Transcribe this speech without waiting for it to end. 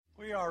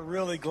We are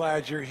really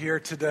glad you're here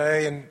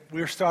today, and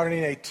we're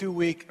starting a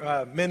 2-week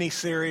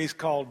mini-series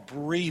called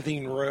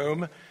Breathing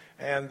Room,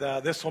 and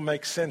this will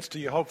make sense to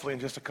you hopefully in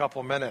just a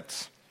couple of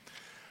minutes.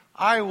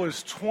 I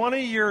was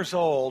 20 years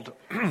old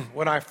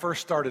when I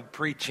first started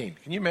preaching.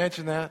 Can you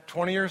imagine that?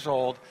 20 years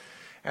old,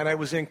 and I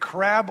was in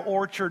Crab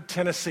Orchard,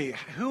 Tennessee.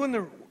 Who in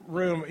the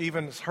room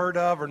even has heard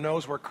of or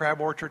knows where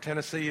Crab Orchard,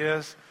 Tennessee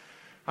is?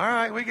 All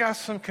right, we got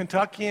some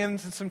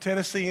Kentuckians and some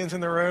Tennesseans in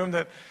the room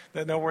that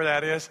know where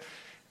that is.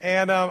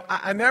 And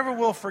I never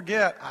will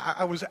forget,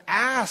 I was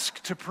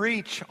asked to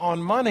preach on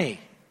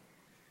money.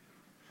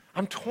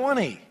 I'm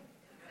 20.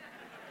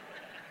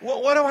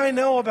 What do I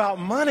know about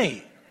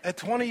money at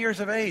 20 years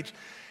of age?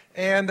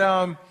 And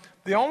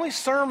the only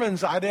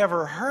sermons I'd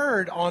ever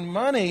heard on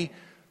money,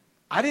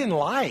 I didn't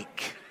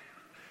like.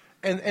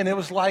 And it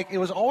was like, it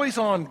was always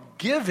on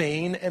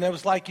giving, and it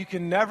was like you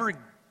can never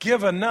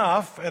give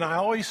enough, and I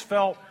always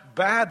felt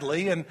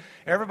badly, and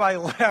everybody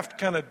left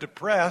kind of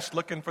depressed,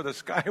 looking for the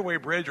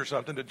Skyway Bridge or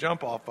something to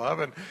jump off of,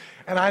 and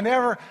I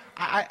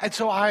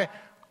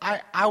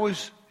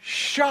was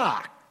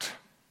shocked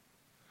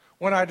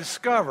when I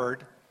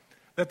discovered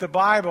that the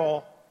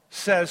Bible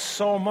says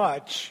so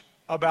much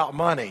about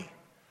money.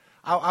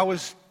 I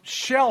was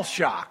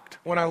shell-shocked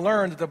when I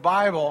learned that the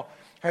Bible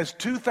has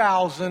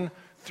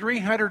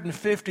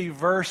 2,350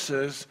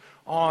 verses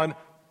on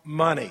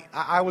money.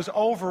 I was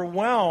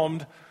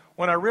overwhelmed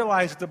when I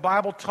realized that the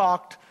Bible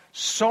talked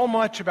so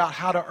much about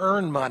how to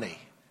earn money.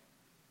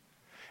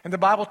 And the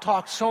Bible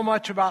talked so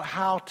much about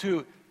how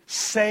to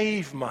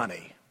save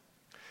money.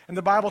 And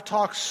the Bible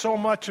talks so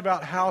much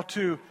about how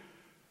to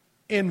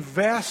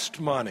invest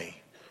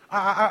money.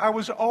 I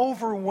was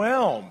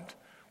overwhelmed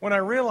when I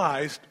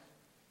realized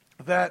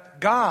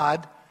that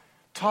God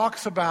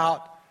talks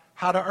about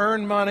how to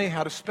earn money,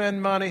 how to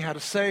spend money, how to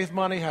save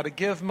money, how to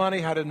give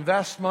money, how to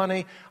invest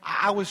money.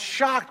 I was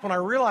shocked when I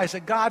realized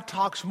that God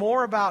talks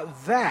more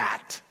about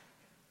that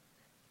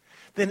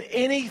than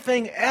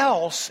anything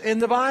else in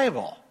the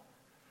Bible.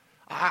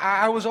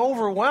 I was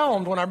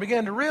overwhelmed when I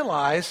began to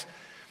realize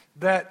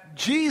that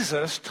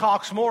Jesus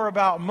talks more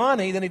about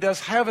money than he does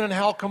heaven and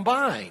hell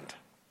combined.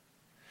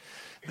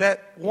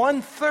 That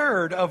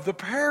 1/3 of the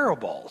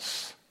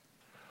parables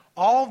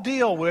all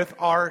deal with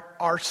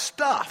our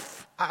stuff.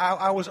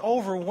 I was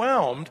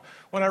overwhelmed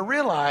when I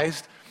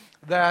realized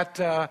that,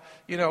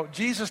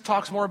 Jesus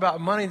talks more about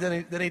money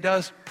than he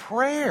does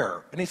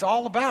prayer. And he's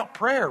all about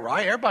prayer,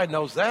 right? Everybody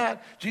knows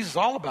that. Jesus is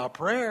all about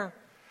prayer.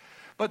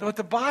 But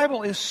the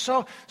Bible is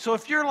so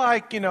if you're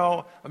like,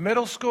 a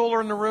middle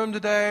schooler in the room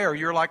today, or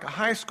you're like a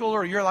high schooler,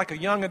 or you're like a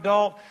young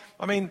adult,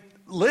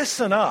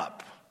 listen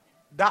up.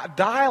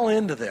 Dial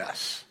into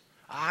this.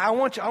 I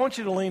want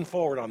you to lean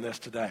forward on this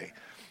today,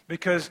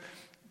 because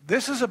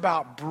this is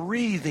about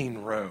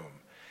breathing room.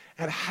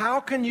 And how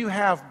can you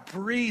have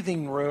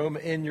breathing room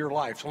in your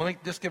life? So let me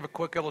just give a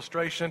quick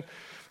illustration. It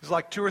was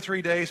like 2 or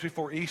 3 days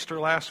before Easter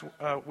last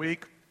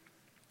week,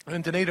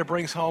 and Danita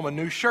brings home a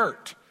new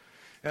shirt.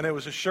 And it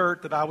was a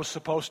shirt that I was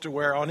supposed to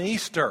wear on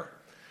Easter.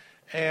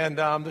 And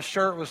the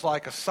shirt was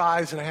like a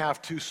size and a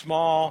half too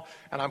small,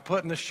 and I'm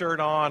putting the shirt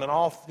on, and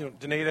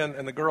Danita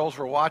and the girls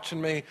were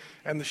watching me,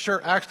 and the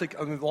shirt actually,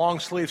 the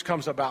long sleeves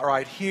comes about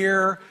right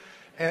here,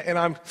 and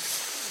I'm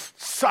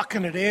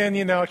sucking it in,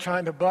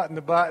 trying to button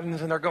the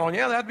buttons, and they're going,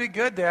 "Yeah, that'd be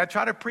good, Dad.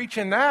 Try to preach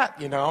in that,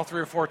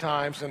 3 or 4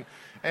 times,"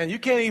 and you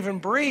can't even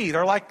breathe.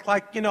 Or like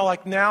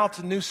now it's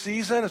a new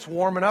season, it's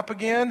warming up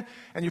again,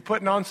 and you're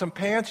putting on some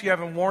pants you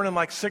haven't worn in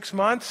like 6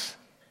 months.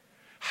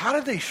 How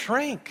did they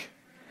shrink?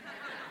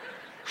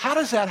 How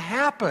does that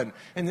happen?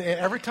 And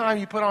every time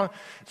you put on,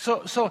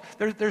 so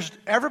there's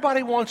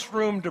everybody wants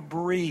room to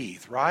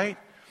breathe, right?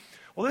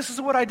 Well, this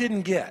is what I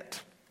didn't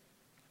get.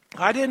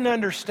 I didn't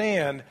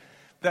understand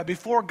that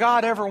before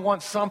God ever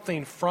wants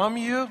something from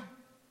you,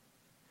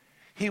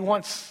 he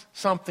wants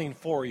something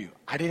for you.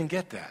 I didn't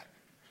get that.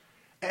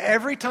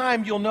 Every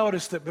time you'll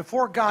notice that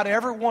before God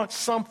ever wants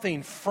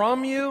something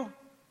from you,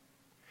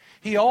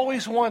 he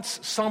always wants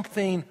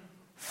something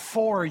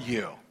for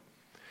you.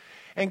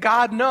 And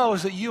God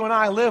knows that you and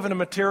I live in a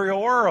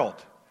material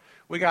world.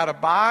 We got to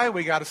buy,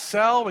 we got to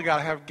sell, we got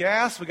to have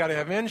gas, we got to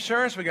have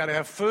insurance, we got to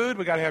have food,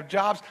 we got to have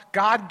jobs.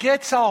 God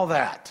gets all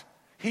that.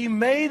 He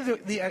made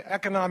the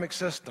economic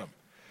system.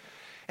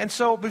 And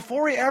so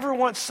before he ever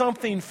wants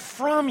something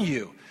from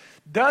you,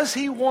 does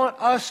he want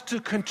us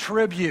to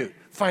contribute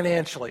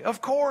financially?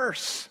 Of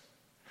course.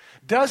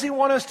 Does he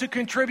want us to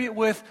contribute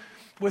with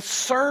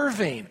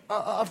serving?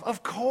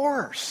 Of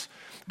course.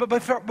 But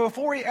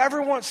before he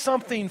ever wants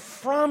something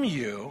from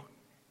you,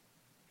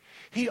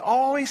 he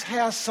always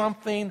has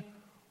something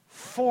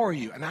for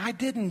you. And I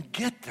didn't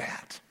get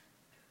that.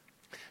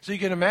 So you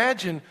can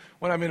imagine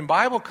when I'm in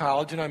Bible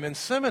college and I'm in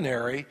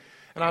seminary,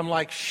 and I'm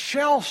like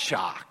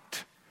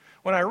shell-shocked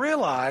when I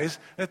realize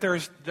that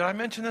did I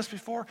mention this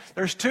before?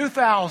 There's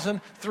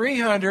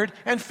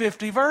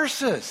 2,350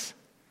 verses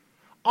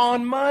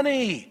on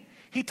money.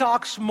 He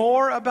talks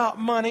more about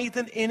money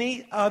than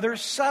any other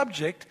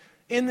subject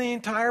in the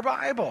entire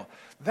Bible.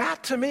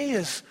 That to me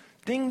is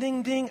ding,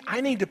 ding, ding.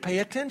 I need to pay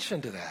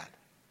attention to that.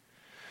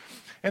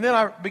 And then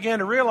I began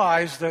to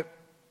realize that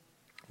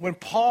when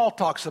Paul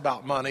talks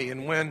about money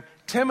and when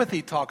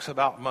Timothy talks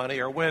about money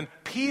or when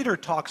Peter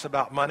talks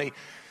about money,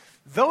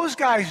 those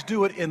guys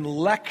do it in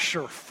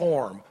lecture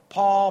form.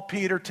 Paul,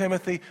 Peter,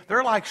 Timothy,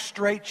 they're like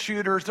straight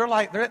shooters.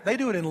 They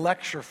do it in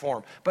lecture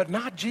form, but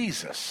not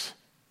Jesus.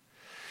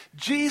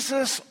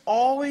 Jesus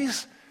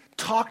always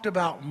talked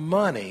about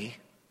money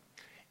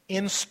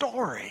in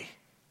story.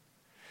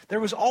 There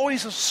was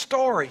always a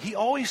story. He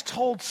always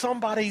told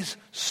somebody's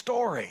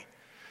story.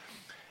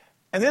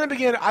 And then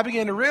I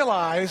began to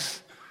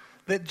realize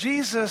that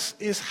Jesus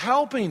is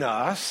helping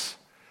us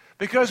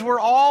because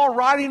we're all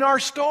writing our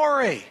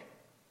story.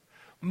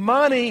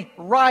 Money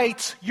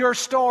writes your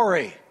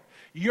story.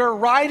 You're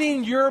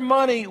writing your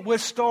money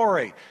with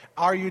story.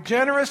 Are you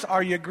generous?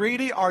 Are you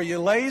greedy? Are you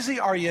lazy?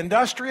 Are you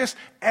industrious?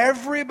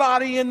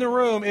 Everybody in the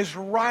room is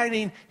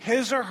writing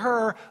his or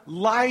her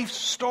life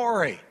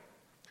story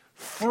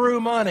through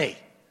money.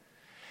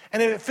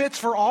 And it fits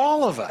for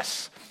all of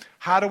us.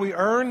 How do we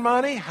earn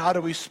money? How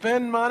do we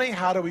spend money?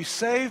 How do we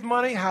save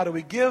money? How do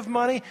we give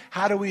money?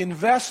 How do we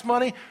invest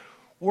money?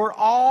 We're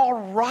all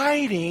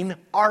writing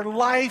our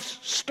life's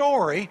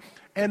story,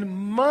 and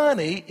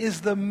money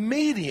is the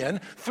median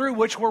through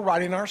which we're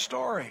writing our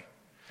story.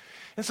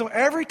 And so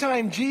every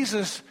time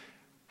Jesus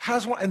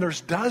has one, and there's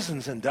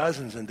dozens and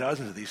dozens and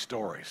dozens of these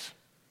stories.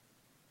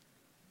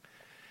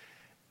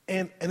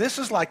 And this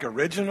is like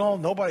original.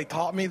 Nobody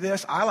taught me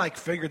this. I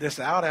figured this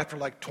out after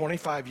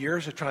 25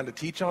 years of trying to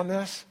teach on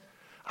this.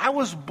 I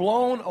was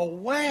blown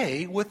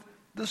away with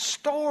the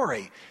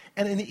story.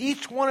 And in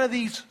each one of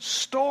these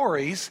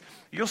stories,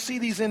 you'll see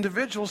these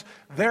individuals,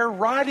 they're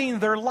writing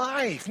their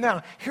life.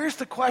 Now, here's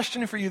the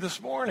question for you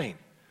this morning.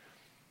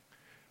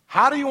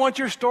 How do you want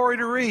your story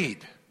to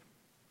read?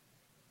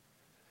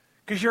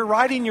 Because you're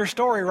writing your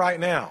story right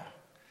now.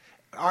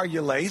 Are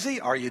you lazy?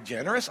 Are you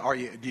generous?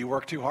 Do you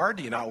work too hard?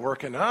 Do you not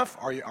work enough?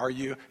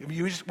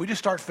 We just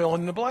start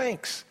filling in the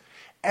blanks.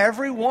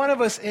 Every one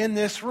of us in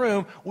this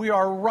room, we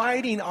are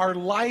writing our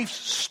life's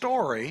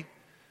story,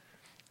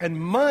 and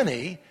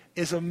money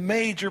is a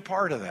major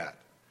part of that.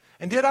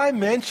 And did I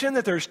mention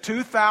that there's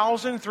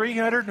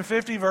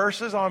 2,350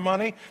 verses on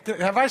money?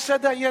 Have I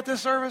said that yet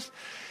this service?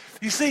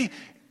 You see,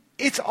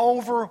 it's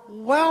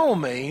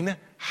overwhelming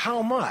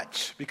how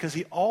much, because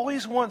he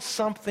always wants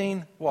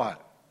something, what?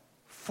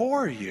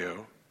 For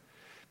you,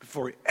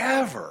 before he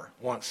ever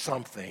wants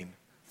something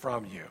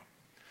from you.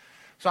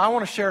 So I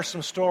want to share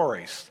some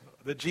stories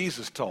that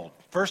Jesus told.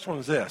 First one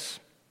is this.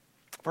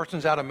 First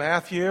one's out of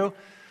Matthew.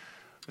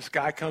 This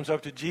guy comes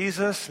up to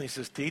Jesus and he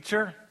says,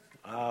 "Teacher,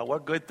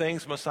 what good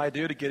things must I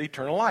do to get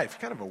eternal life?"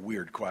 Kind of a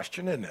weird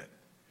question, isn't it?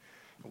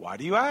 "Why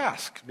do you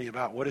ask me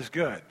about what is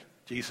good?"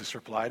 Jesus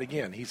replied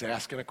again. He's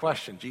asking a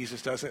question.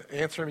 Jesus doesn't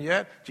answer him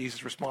yet.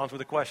 Jesus responds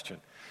with a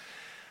question.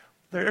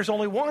 There's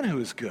only one who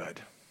is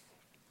good.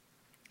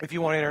 If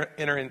you want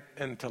to enter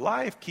into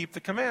life, keep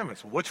the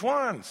commandments. Which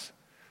ones?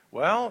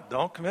 Well,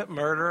 don't commit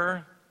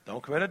murder.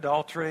 Don't commit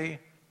adultery.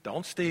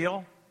 Don't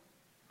steal.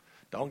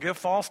 Don't give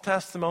false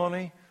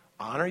testimony.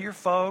 Honor your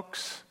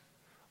folks.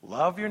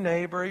 Love your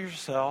neighbor as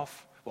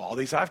yourself. Well, all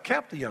these I've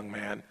kept, the young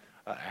man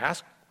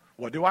asked,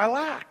 "What do I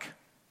lack?"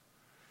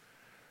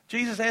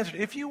 Jesus answered,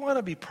 "If you want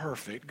to be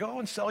perfect, go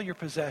and sell your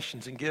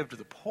possessions and give to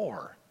the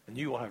poor, and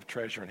you will have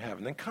treasure in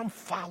heaven. Then come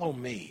follow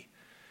me."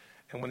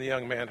 And when the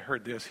young man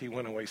heard this, he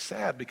went away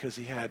sad because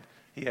he had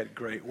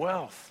great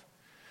wealth.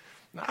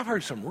 Now, I've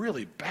heard some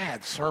really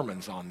bad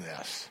sermons on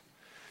this.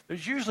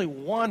 There's usually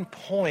one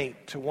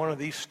point to one of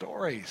these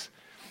stories.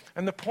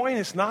 And the point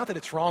is not that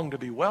it's wrong to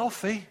be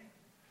wealthy.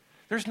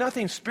 There's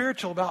nothing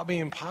spiritual about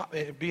being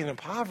in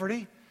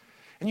poverty.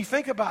 And you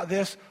think about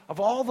this, of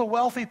all the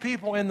wealthy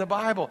people in the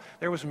Bible,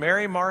 there was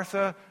Mary,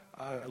 Martha,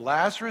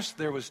 Lazarus,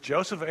 there was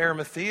Joseph of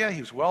Arimathea.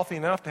 He was wealthy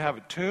enough to have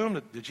a tomb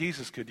that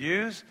Jesus could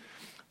use.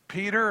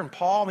 Peter and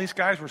Paul, these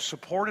guys were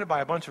supported by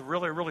a bunch of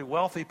really, really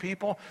wealthy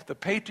people. The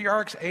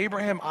patriarchs,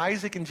 Abraham,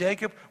 Isaac, and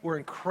Jacob, were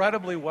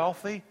incredibly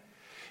wealthy.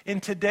 In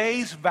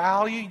today's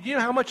value, you know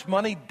how much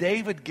money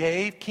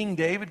King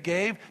David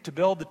gave to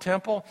build the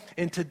temple?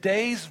 In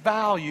today's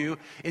value,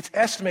 it's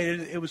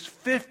estimated it was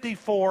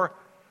 $54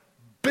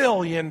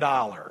 billion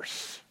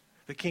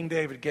that King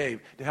David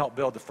gave to help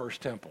build the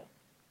first temple.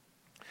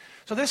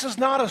 So this is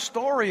not a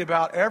story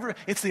about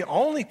it's the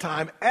only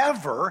time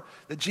ever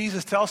that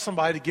Jesus tells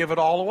somebody to give it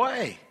all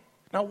away.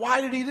 Now,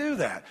 why did he do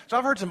that? So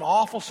I've heard some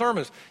awful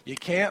sermons. You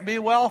can't be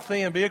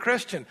wealthy and be a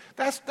Christian.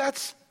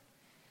 That's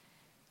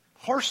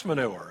horse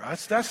manure.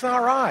 That's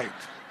not right.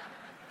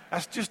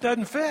 That just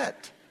doesn't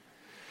fit.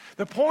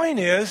 The point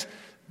is,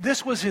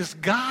 this was his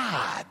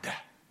God.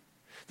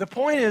 The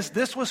point is,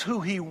 this was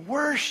who he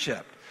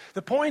worshiped.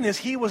 The point is,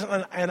 he was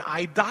an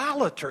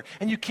idolater,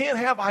 and you can't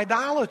have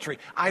idolatry.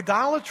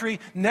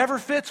 Idolatry never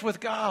fits with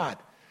God.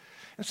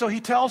 And so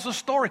he tells a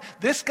story.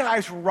 This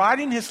guy's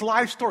writing his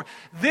life story.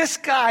 This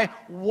guy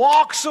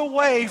walks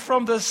away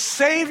from the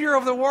Savior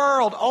of the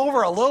world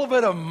over a little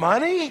bit of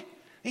money.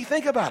 You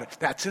think about it.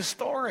 That's his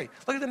story.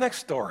 Look at the next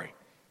story.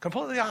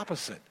 Completely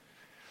opposite.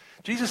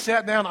 Jesus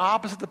sat down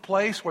opposite the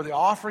place where the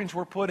offerings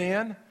were put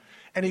in,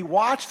 And he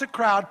watched the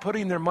crowd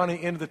putting their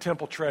money into the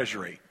temple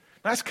treasury.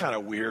 That's kind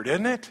of weird,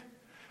 isn't it?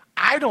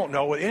 I don't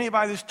know what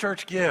anybody in this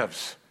church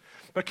gives.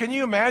 But can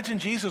you imagine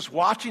Jesus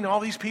watching all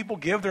these people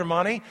give their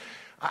money?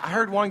 I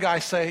heard one guy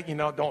say,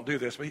 don't do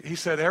this, but he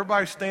said,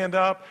 everybody stand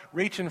up,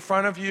 reach in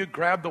front of you,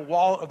 grab the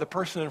wallet of the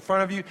person in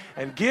front of you,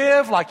 and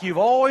give like you've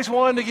always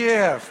wanted to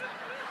give.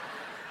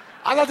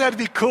 I thought that'd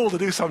be cool to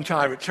do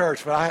sometime at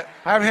church, but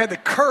I haven't had the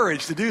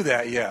courage to do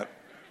that yet.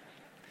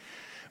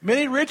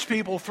 Many rich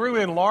people threw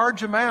in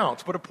large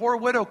amounts, but a poor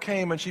widow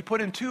came and she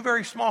put in 2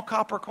 very small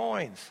copper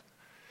coins,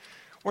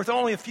 worth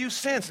only a few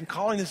cents. And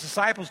calling his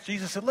disciples,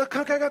 Jesus said, look,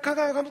 come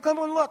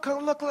on, look.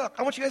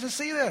 I want you guys to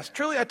see this.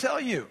 Truly, I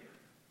tell you,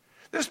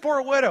 this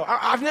poor widow,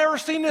 I've never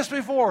seen this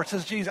before,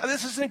 says Jesus.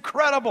 This is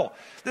incredible.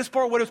 This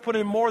poor widow's put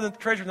in more than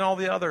treasure than all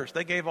the others.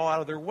 They gave all out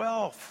of their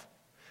wealth.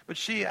 But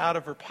she, out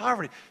of her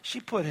poverty, she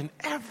put in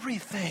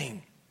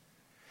everything.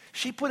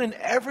 She put in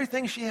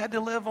everything she had to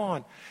live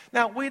on.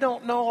 Now, we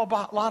don't know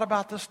a lot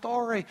about the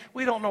story.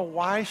 We don't know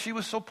why she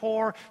was so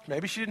poor.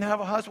 Maybe she didn't have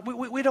a husband.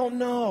 We don't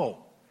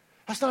know.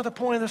 That's not the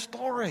point of the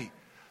story.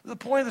 The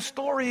point of the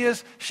story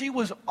is she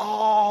was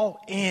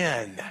all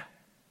in.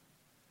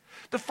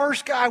 The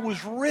first guy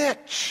was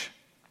rich.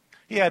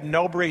 He had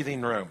no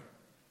breathing room.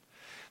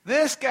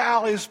 This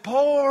gal is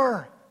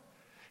poor.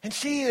 And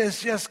she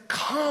is just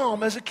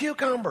calm as a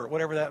cucumber,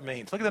 whatever that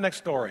means. Look at the next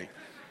story.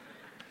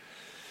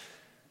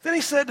 Then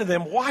he said to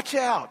them, watch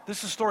out.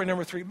 This is story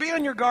number 3. Be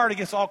on your guard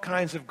against all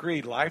kinds of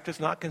greed. Life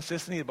does not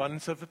consist in the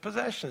abundance of the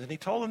possessions. And he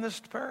told them this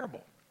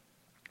parable.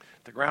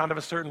 The ground of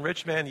a certain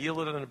rich man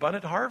yielded an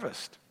abundant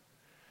harvest.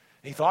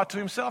 And he thought to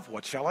himself,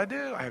 what shall I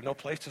do? I have no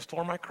place to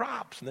store my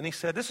crops. And then he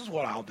said, this is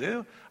what I'll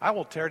do. I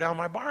will tear down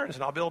my barns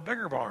and I'll build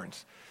bigger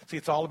barns. See,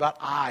 it's all about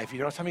I. If you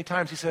notice how many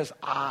times he says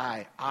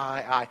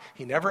I.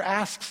 He never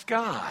asks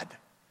God.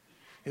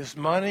 His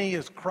money,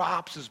 his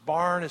crops, his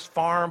barn, his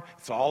farm,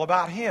 it's all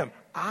about him.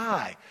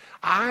 I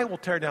will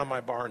tear down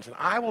my barns and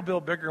I will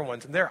build bigger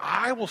ones. And there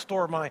I will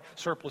store my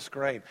surplus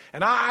grain.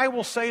 And I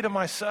will say to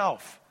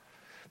myself,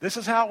 this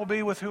is how it will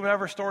be with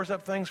whoever stores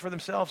up things for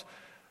themselves,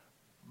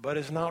 but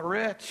is not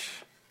rich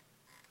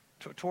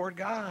toward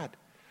God.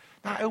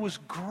 Now, it was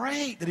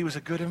great that he was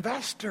a good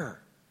investor.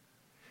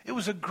 It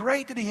was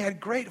great that he had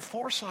great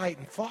foresight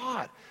and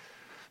thought.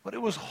 But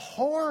it was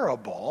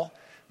horrible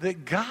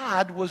that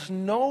God was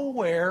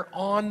nowhere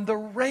on the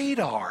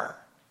radar.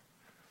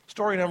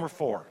 Story number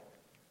 4.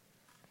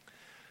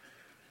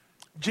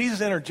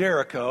 Jesus entered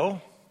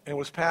Jericho and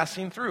was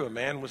passing through. A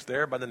man was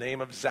there by the name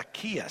of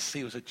Zacchaeus.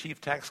 He was a chief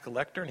tax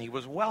collector and he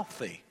was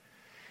wealthy.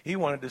 He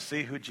wanted to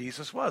see who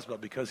Jesus was, but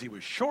because he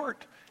was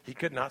short, he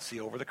could not see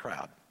over the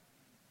crowd.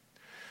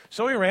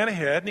 So he ran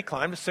ahead and he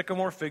climbed a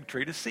sycamore fig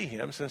tree to see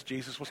him, since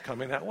Jesus was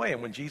coming that way.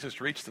 And when Jesus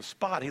reached the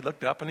spot, he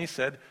looked up and he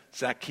said,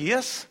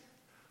 Zacchaeus,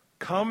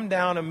 come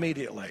down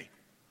immediately.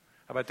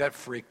 How about that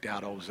freaked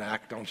out old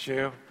Zach, don't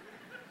you?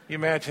 You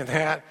imagine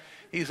that?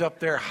 He's up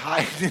there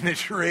hiding in a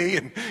tree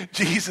and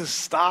Jesus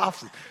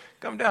stops.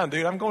 Come down,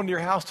 dude. I'm going to your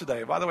house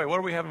today. By the way, what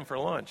are we having for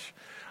lunch?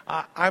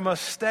 I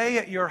must stay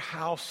at your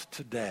house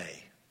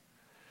today.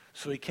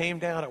 So he came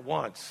down at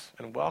once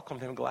and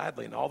welcomed him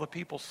gladly. And all the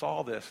people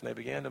saw this and they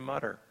began to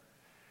mutter,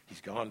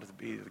 he's gone to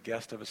be the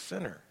guest of a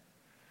sinner.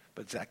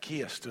 But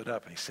Zacchaeus stood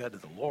up and he said to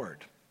the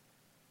Lord,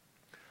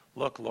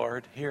 look,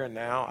 Lord, here and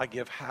now I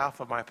give half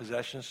of my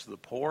possessions to the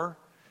poor.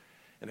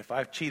 And if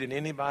I've cheated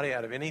anybody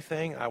out of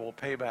anything, I will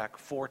pay back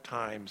 4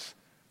 times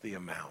the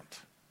amount.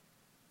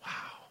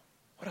 Wow,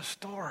 what a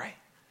story.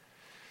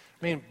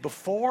 I mean,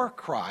 before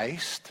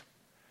Christ,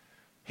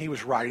 he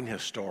was writing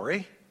his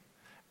story.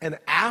 And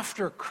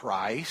after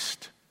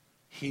Christ,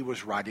 he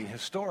was writing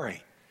his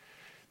story.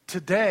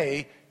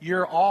 Today,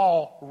 you're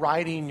all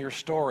writing your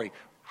story.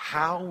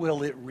 How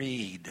will it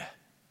read?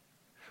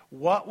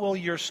 What will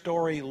your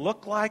story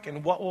look like,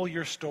 and what will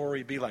your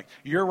story be like?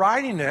 You're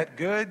writing it,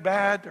 good,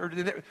 bad, or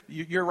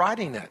you're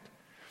writing it.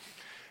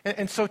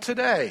 And so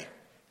today,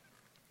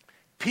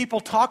 people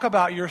talk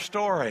about your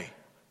story.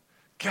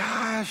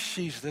 Gosh,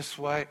 she's this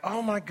way.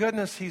 Oh my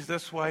goodness, he's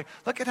this way.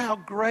 Look at how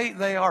great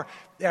they are.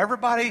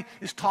 Everybody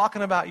is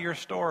talking about your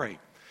story.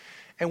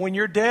 And when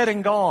you're dead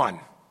and gone,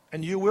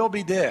 and you will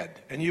be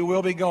dead, and you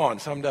will be gone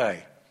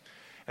someday.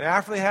 And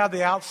after they have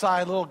the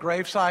outside little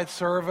graveside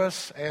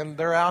service, and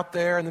they're out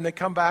there, and then they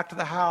come back to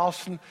the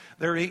house, and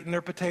they're eating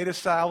their potato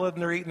salad,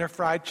 and they're eating their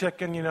fried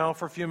chicken,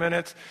 for a few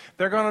minutes,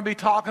 they're going to be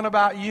talking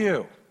about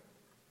you.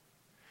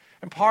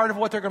 And part of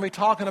what they're going to be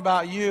talking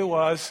about you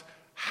was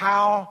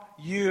how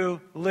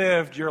you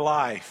lived your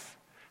life.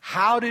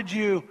 How did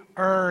you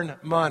earn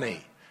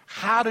money?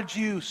 How did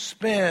you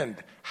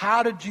spend?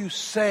 How did you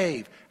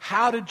save?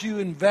 How did you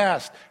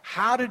invest?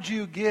 How did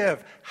you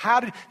give?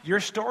 Your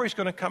story's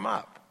going to come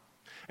up.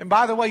 And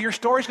by the way, your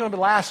story's going to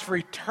last for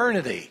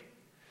eternity.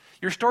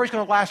 Your story's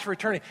going to last for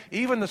eternity.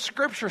 Even the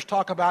scriptures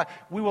talk about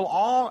we will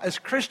all, as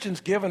Christians,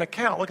 give an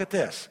account. Look at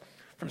this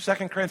from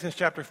 2 Corinthians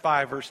chapter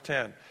 5, verse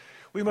 10.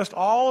 We must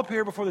all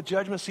appear before the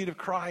judgment seat of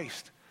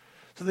Christ,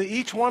 so that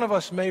each one of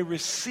us may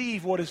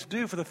receive what is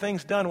due for the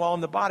things done while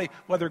in the body,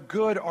 whether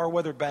good or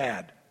whether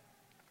bad.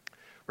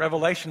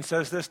 Revelation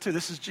says this too.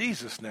 This is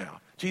Jesus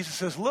now. Jesus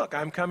says, look,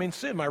 I'm coming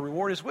soon. My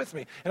reward is with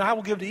me. And I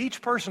will give to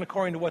each person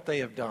according to what they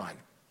have done.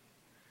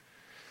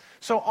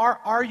 So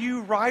are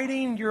you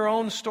writing your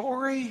own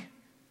story?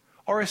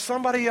 Or is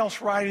somebody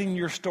else writing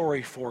your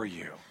story for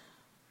you?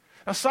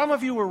 Now, some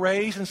of you were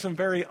raised in some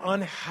very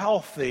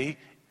unhealthy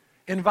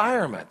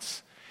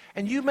environments.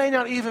 And you may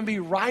not even be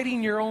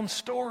writing your own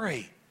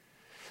story.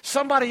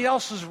 Somebody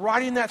else is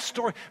writing that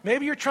story.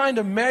 Maybe you're trying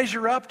to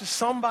measure up to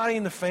somebody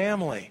in the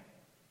family.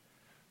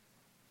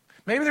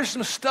 Maybe there's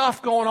some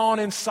stuff going on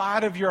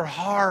inside of your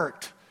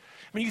heart.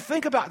 I mean, you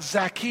think about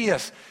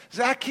Zacchaeus.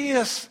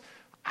 Zacchaeus,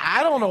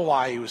 I don't know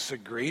why he was so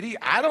greedy.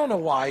 I don't know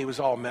why he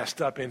was all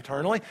messed up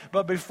internally.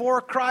 But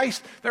before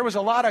Christ, there was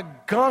a lot of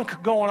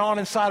gunk going on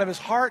inside of his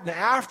heart. And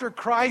after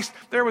Christ,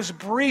 there was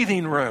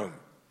breathing room.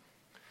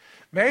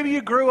 Maybe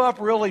you grew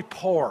up really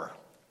poor.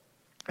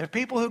 And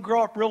people who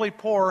grow up really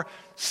poor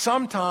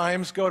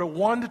sometimes go to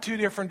one to two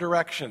different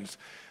directions.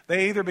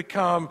 They either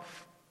become,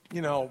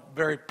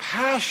 very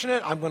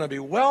passionate. I'm going to be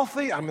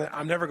wealthy. I'm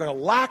never going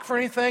to lack for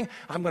anything.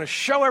 I'm going to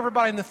show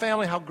everybody in the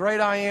family how great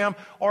I am.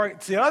 Or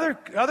it's the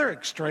other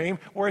extreme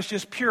where it's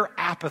just pure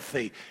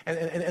apathy.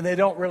 And they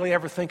don't really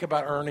ever think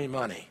about earning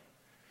money.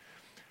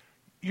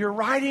 You're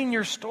writing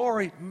your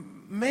story.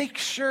 Make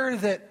sure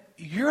that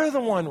you're the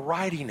one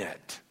writing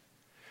it.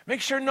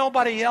 Make sure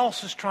nobody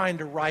else is trying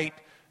to write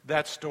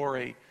that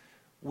story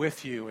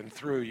with you and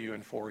through you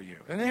and for you.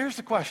 And here's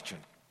the question.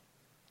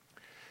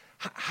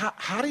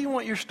 How do you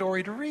want your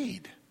story to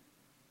read?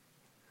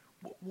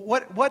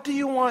 What do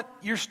you want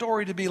your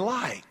story to be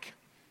like?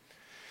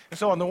 And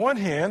so on the one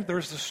hand,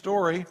 there's the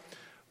story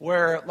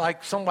where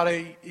like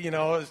somebody,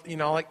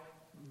 like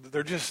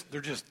they're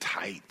just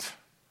tight.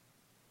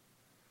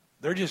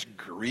 They're just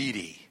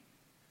greedy.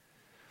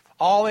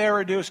 All they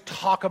ever do is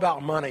talk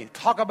about money.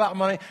 Talk about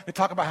money. They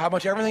talk about how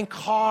much everything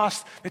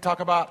costs. They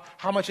talk about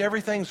how much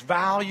everything's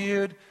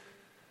valued.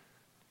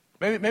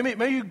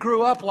 Maybe you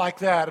grew up like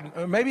that.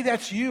 Or maybe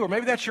that's you, or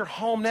maybe that's your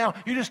home now.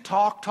 You just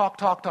talk.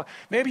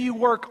 Maybe you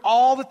work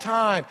all the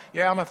time.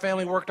 Yeah, my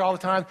family worked all the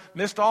time.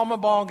 Missed all my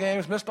ball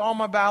games. Missed all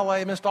my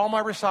ballet. Missed all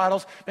my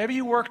recitals. Maybe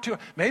you work too.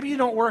 Maybe you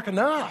don't work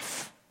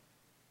enough.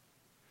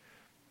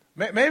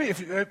 Maybe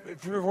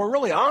if we're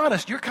really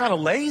honest, you're kind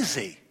of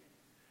lazy.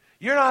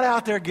 You're not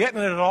out there getting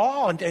it at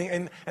all,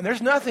 and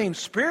there's nothing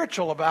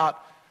spiritual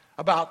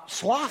about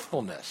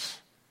slothfulness.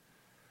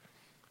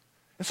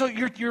 And so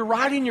you're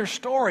writing your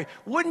story.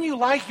 Wouldn't you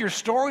like your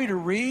story to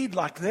read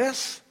like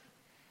this?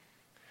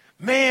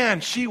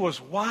 Man, she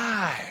was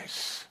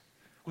wise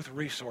with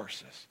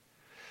resources.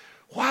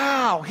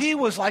 Wow, he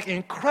was like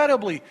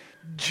incredibly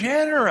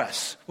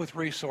generous with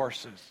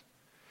resources.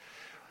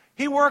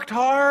 He worked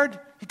hard.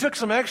 He took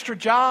some extra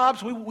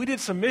jobs. We did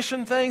some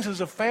mission things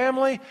as a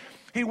family.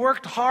 He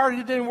worked hard.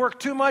 He didn't work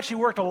too much. He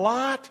worked a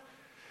lot.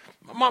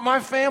 My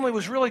family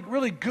was really,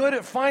 really good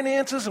at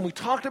finances, and we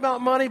talked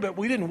about money, but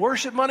we didn't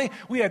worship money.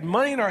 We had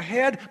money in our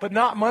head, but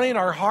not money in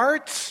our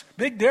hearts.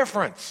 Big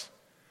difference.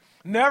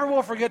 Never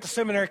will forget the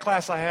seminary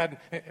class I had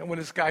when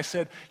this guy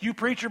said, you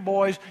preacher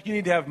boys, you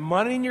need to have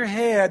money in your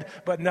head,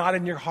 but not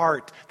in your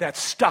heart. That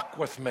stuck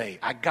with me.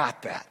 I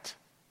got that.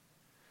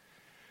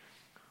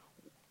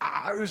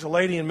 There was a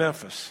lady in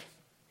Memphis,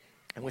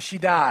 and when she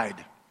died,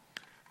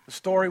 the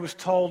story was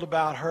told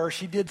about her.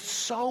 She did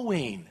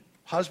sewing.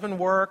 Husband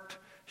worked.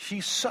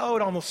 She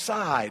sewed on the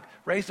side,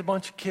 raised a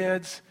bunch of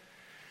kids.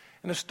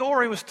 And the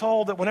story was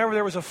told that whenever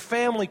there was a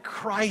family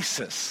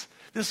crisis,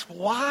 this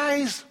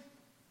wise,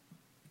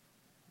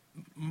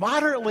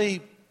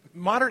 moderate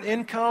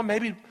income,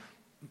 maybe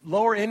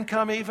lower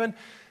income even,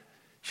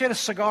 she had a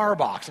cigar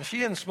box. And she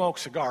didn't smoke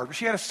cigars, but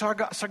she had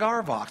a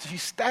cigar box. And she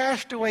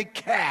stashed away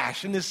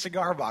cash in this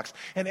cigar box.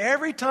 And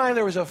every time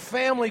there was a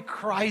family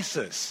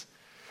crisis,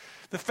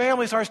 the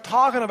family starts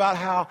talking about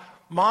how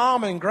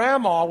Mom and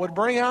Grandma would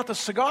bring out the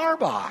cigar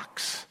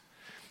box.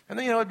 And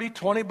then, it'd be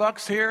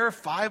 $20 here,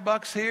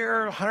 $5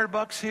 here,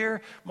 $100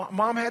 here.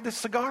 Mom had the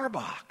cigar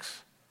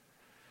box.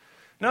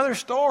 Another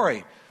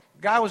story.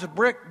 The guy was a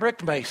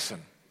brick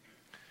mason.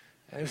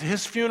 And it was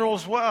his funeral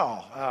as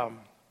well.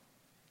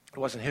 It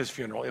wasn't his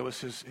funeral. It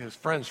was his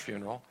friend's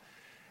funeral.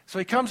 So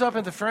he comes up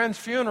at the friend's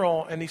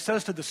funeral, and he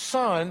says to the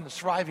son, the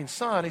surviving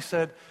son, he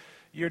said,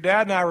 your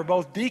dad and I were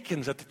both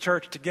deacons at the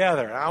church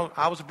together.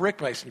 I was a brick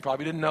mason. You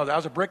probably didn't know that. I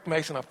was a brick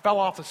mason. I fell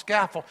off the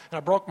scaffold, and I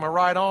broke my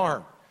right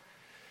arm.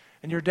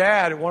 And your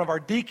dad, at one of our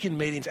deacon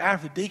meetings,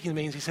 after the deacon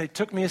meetings, he said, he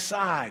took me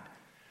aside.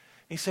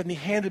 He said, and he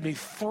handed me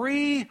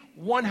 3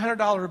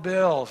 $100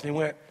 bills. And he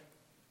went,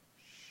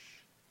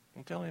 shh,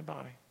 don't tell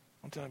anybody.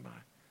 Don't tell anybody.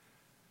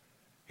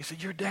 He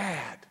said, your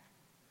dad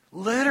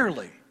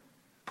literally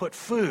put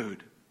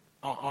food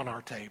on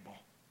our table.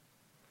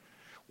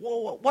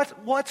 Well,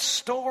 what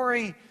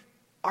story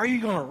are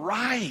you going to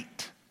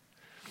write?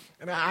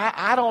 And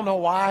I don't know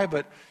why,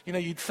 but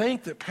you'd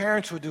think that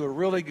parents would do a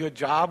really good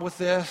job with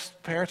this.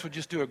 Parents would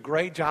just do a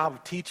great job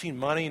of teaching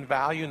money and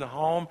value in the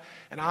home.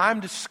 And I'm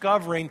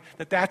discovering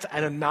that that's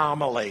an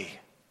anomaly.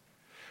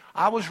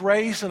 I was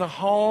raised in a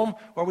home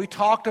where we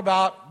talked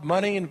about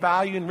money and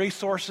value and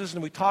resources,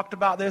 and we talked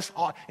about this.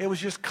 It was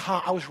just,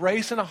 I was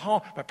raised in a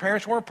home. My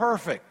parents weren't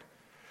perfect.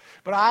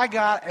 But I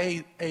got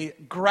a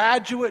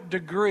graduate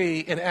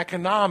degree in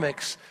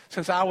economics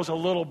since I was a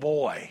little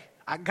boy.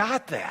 I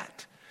got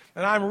that.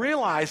 And I'm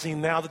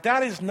realizing now that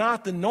that is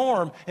not the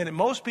norm in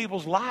most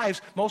people's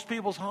lives, most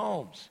people's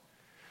homes.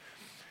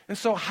 And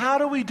so how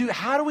do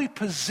we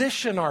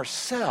position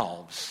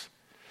ourselves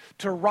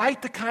to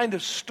write the kind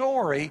of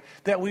story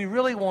that we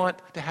really want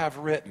to have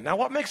written? Now,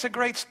 what makes a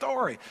great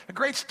story? A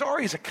great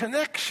story is a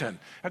connection.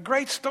 A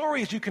great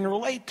story is you can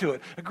relate to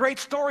it. A great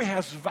story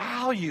has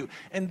value,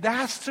 and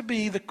that's to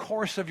be the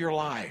course of your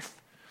life.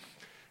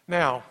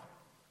 Now,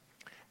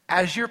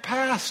 as your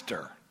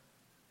pastor,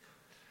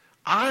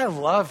 I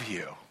love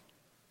you.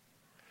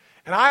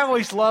 And I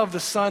always love the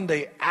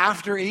Sunday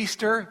after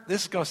Easter.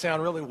 This is going to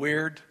sound really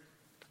weird,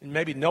 and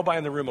maybe nobody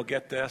in the room will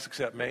get this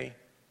except me.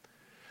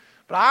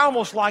 But I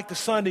almost like the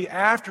Sunday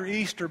after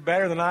Easter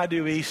better than I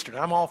do Easter.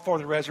 I'm all for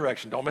the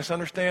resurrection. Don't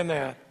misunderstand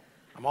that.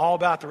 I'm all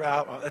about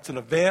that's an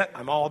event.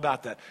 I'm all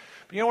about that.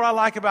 But you know what I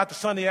like about the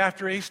Sunday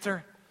after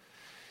Easter?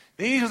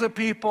 These are the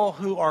people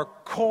who are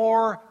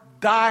core,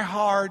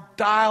 diehard,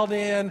 dialed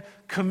in,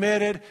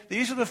 committed.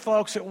 These are the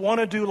folks that want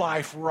to do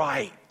life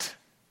right.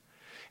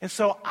 And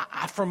so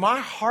from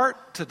my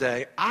heart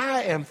today,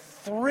 I am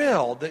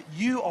thrilled that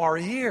you are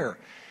here.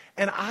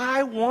 And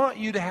I want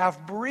you to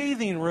have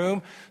breathing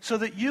room so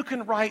that you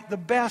can write the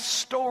best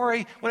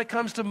story when it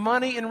comes to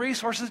money and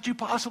resources that you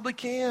possibly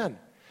can.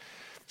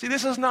 See,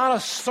 this is not a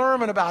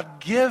sermon about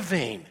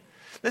giving.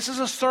 This is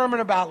a sermon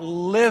about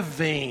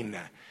living.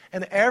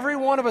 And every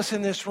one of us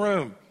in this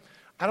room,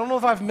 I don't know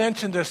if I've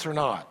mentioned this or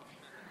not.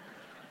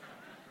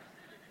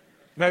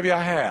 Maybe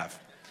I have.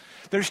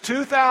 There's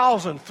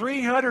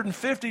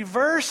 2,350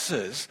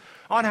 verses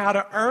on how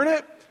to earn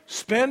it,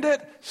 spend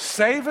it,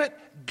 save it,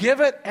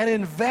 give it, and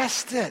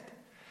invest it.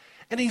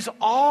 And he's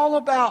all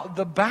about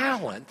the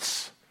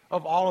balance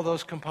of all of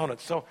those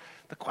components. So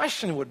the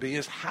question would be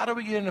is how do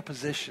we get in a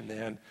position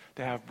then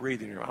to have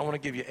breathing room? I want to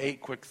give you 8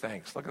 quick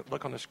things.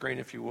 Look on the screen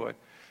if you would.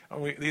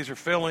 These are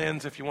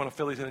fill-ins if you want to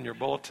fill these in your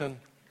bulletin.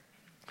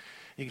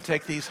 You can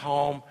take these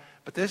home.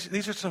 But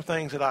these are some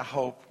things that I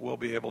hope will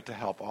be able to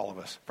help all of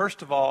us.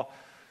 First of all,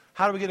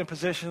 how do we get in a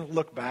position?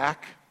 Look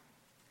back.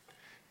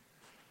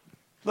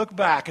 Look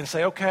back and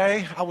say,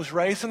 okay, I was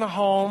raised in a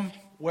home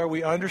where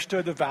we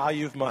understood the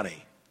value of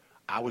money.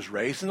 I was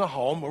raised in a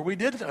home where we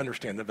didn't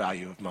understand the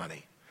value of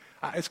money.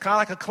 It's kind of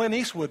like a Clint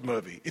Eastwood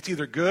movie. It's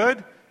either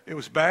good, it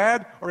was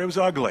bad, or it was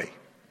ugly.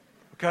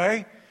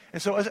 Okay? And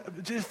so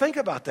just think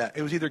about that.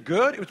 It was either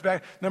good, it was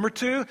bad. Number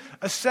 2,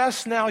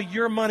 assess now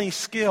your money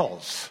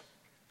skills.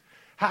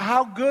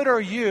 How good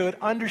are you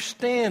at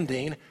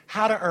understanding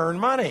how to earn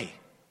money?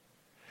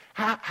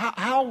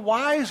 How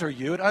wise are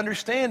you at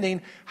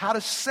understanding how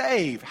to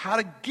save, how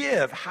to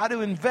give, how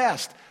to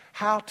invest,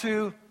 how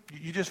to,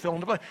 you just fill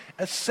in the blank.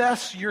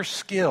 Assess your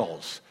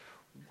skills.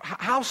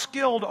 How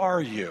skilled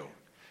are you?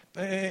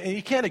 And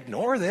you can't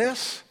ignore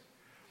this.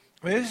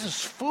 I mean, this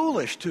is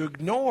foolish to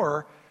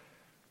ignore.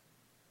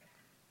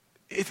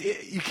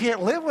 You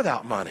can't live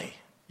without money.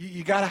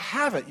 You got to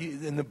have it.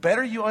 And the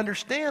better you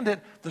understand it,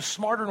 the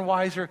smarter and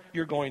wiser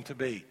you're going to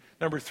be.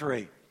 Number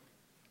 3,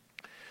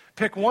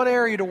 pick one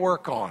area to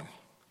work on.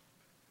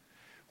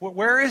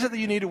 Where is it that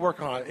you need to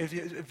work on?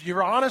 If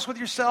you're honest with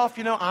yourself,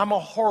 I'm a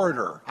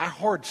hoarder. I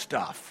hoard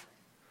stuff.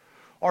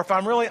 Or if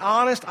I'm really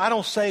honest, I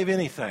don't save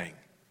anything.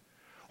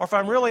 Or if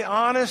I'm really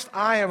honest,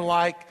 I am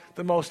like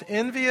the most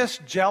envious,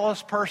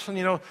 jealous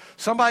person.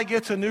 Somebody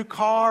gets a new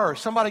car or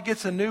somebody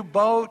gets a new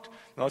boat.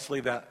 No, let's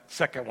leave that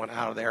second one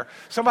out of there.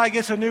 Somebody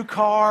gets a new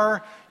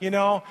car,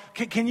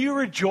 Can you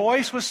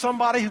rejoice with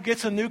somebody who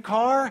gets a new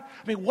car?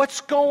 I mean,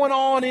 what's going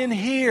on in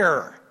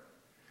here?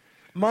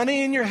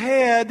 Money in your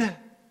head,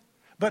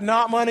 but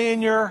not money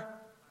in your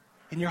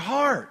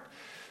heart.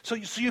 So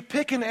you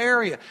pick an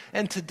area.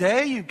 And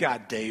today you've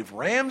got Dave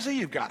Ramsey,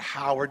 you've got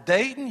Howard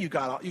Dayton, you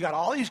got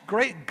all these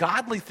great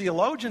godly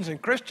theologians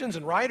and Christians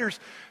and writers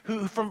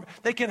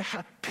they can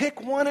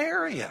pick one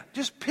area.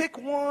 Just pick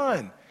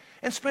one.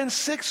 And spend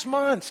 6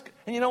 months.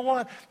 And you know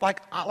what?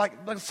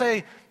 Let's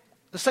say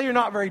you're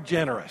not very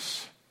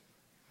generous.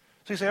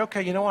 So you say,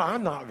 okay, you know what?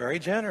 I'm not very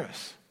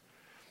generous.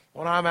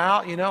 When I'm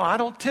out, I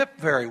don't tip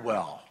very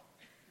well.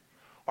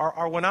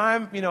 Or when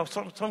I'm,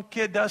 some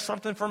kid does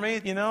something for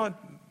me,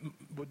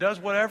 does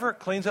whatever,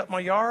 cleans up my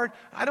yard.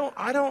 I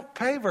don't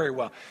pay very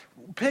well.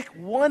 Pick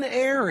one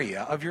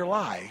area of your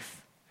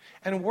life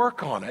and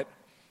work on it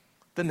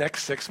the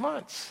next 6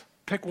 months.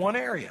 Pick one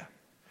area.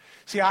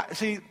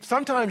 See,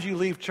 sometimes you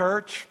leave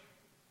church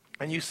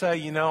and you say,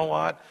 you know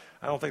what,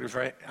 I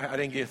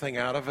didn't get anything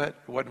out of it.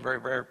 It wasn't very,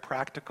 very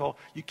practical.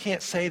 You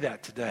can't say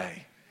that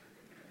today.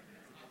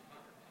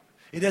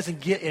 It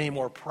doesn't get any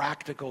more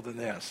practical than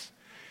this.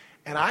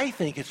 And I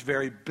think it's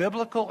very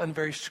biblical and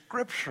very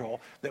scriptural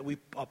that we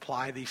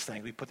apply these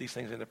things. We put these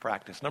things into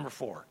practice. Number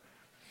 4,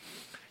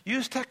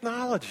 use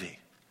technology.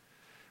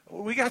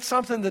 We got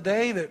something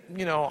today that,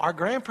 our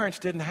grandparents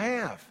didn't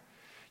have.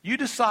 You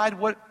decide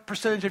what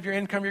percentage of your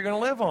income you're going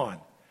to live on.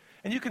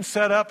 And you can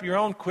set up your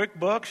own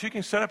QuickBooks. You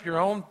can set up your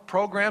own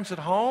programs at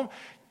home.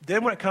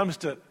 Then when it comes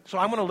to, so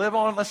I'm going to live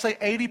on, let's say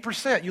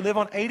 80%. You live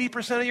on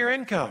 80% of your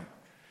income.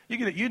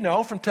 You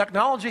know from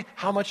technology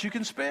how much you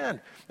can spend.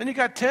 Then you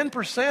got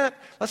 10%.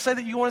 Let's say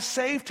that you want to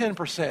save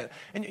 10%.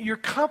 And your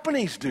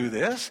companies do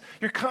this.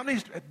 Your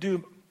companies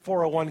do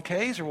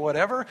 401ks or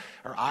whatever,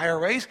 or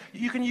IRAs.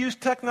 You can use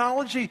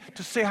technology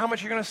to see how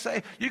much you're going to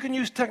save. You can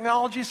use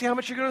technology to see how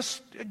much you're going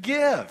to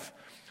give.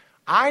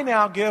 I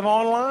now give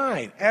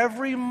online.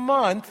 Every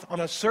month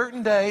on a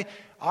certain day,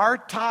 our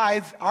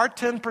tithe, our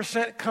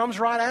 10% comes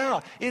right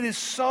out. It is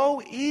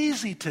so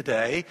easy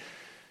today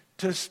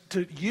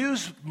to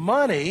use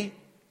money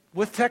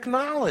with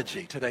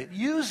technology today.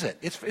 Use it.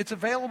 It's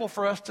available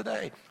for us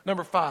today.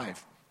 Number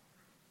 5,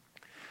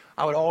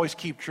 I would always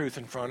keep truth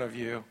in front of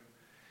you.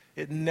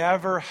 It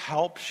never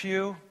helps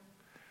you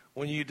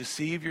when you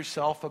deceive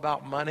yourself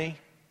about money.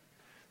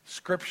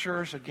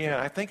 Scriptures, again,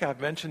 I think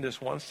I've mentioned this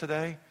once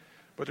today,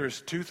 but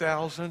there's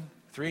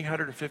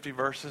 2,350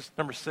 verses.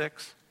 Number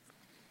 6,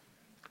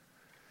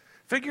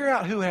 figure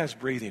out who has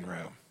breathing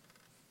room.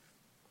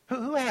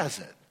 Who has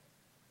it?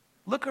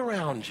 Look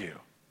around you.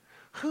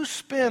 Who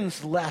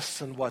spends less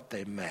than what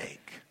they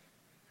make?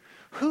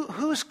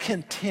 Who's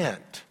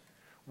content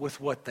with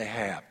what they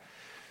have?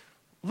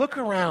 Look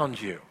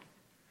around you.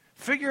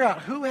 Figure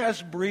out who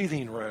has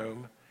breathing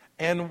room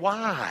and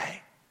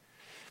why.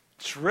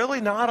 It's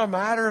really not a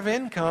matter of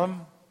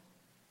income.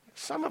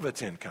 Some of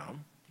it's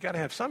income. You got to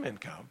have some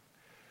income.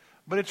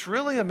 But it's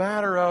really a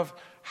matter of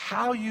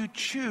how you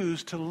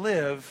choose to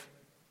live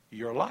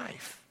your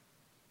life.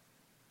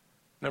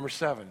 Number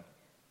 7.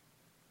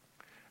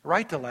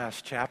 Write the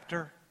last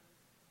chapter.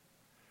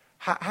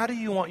 How do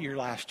you want your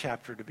last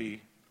chapter to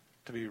be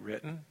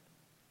written?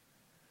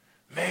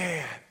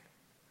 Man,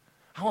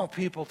 I want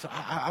people to.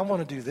 I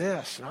want to do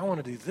this, and I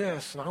want to do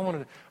this, and I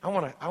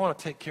want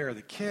to take care of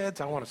the kids.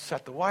 I want to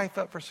set the wife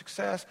up for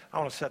success. I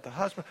want to set the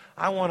husband.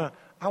 I want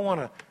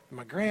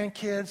my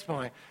grandkids,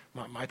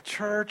 my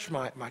church,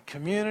 my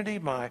community,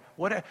 my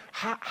whatever.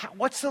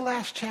 What's the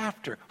last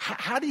chapter?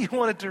 How do you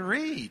want it to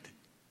read?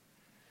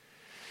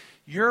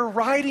 You're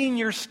writing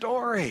your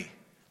story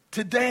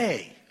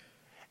today.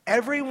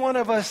 Every one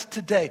of us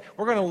today.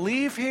 We're going to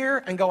leave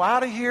here and go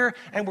out of here,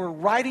 and we're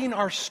writing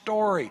our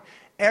story.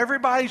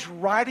 Everybody's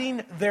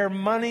writing their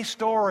money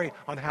story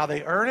on how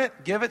they earn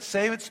it, give it,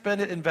 save it,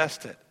 spend it,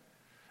 invest it.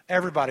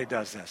 Everybody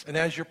does this. And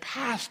as your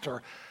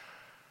pastor,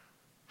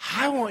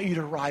 I want you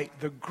to write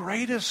the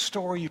greatest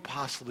story you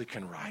possibly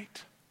can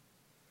write.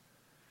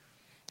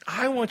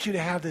 I want you to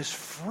have this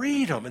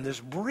freedom and this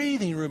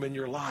breathing room in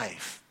your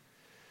life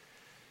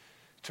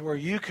to where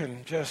you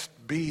can just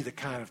be the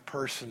kind of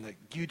person that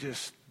you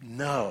just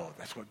know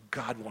that's what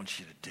God wants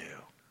you to do.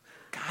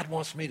 God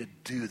wants me to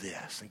do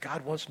this, and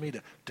God wants me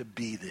to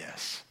be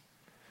this.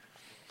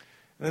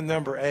 And then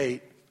number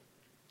 8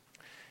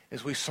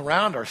 is we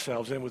surround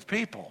ourselves with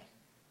people.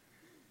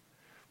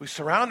 We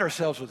surround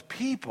ourselves with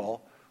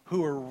people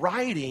who are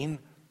writing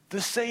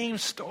the same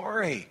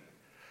story.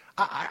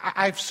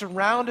 I've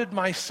surrounded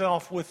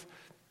myself with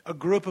a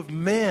group of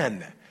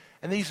men,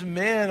 and these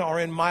men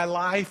are in my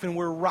life, and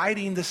we're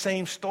writing the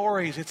same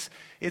stories.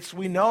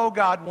 We know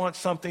God wants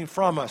something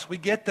from us. We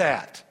get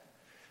that.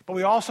 But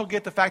we also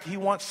get the fact that he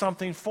wants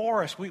something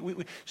for us.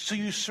 So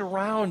you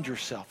surround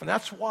yourself. And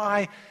that's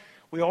why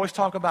we always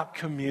talk about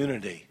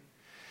community.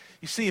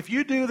 You see, if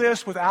you do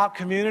this without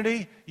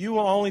community, you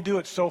will only do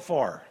it so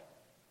far.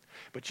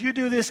 But you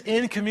do this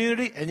in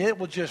community, and it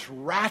will just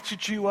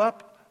ratchet you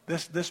up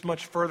this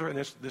much further and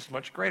this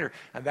much greater.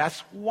 And that's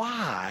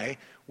why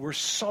we're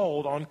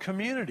sold on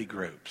community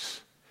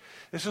groups.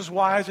 This is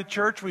why as a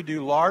church we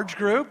do large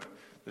group.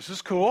 This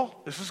is cool.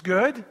 This is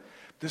good.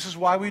 This is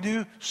why we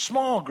do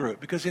small group,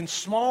 because in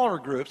smaller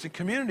groups, in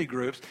community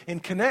groups,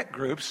 in connect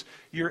groups,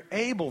 you're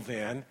able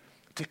then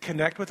to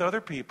connect with other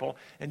people,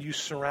 and you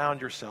surround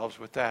yourselves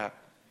with that.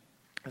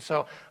 And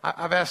so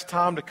I've asked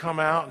Tom to come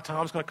out, and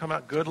Tom's going to come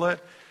out Goodlet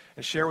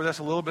and share with us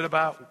a little bit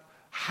about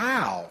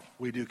how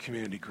we do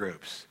community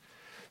groups.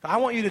 Now, I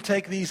want you to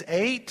take these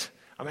 8.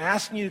 I'm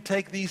asking you to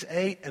take these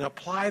 8 and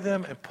apply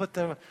them and put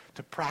them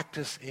to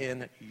practice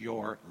in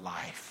your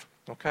life.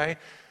 Okay?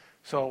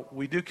 So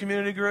we do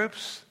community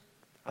groups.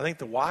 I think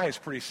the why is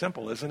pretty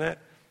simple, isn't it?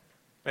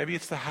 Maybe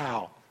it's the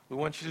how. We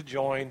want you to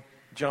join,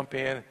 jump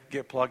in,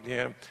 get plugged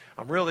in.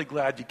 I'm really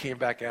glad you came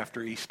back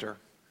after Easter.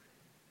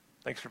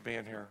 Thanks for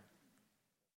being here.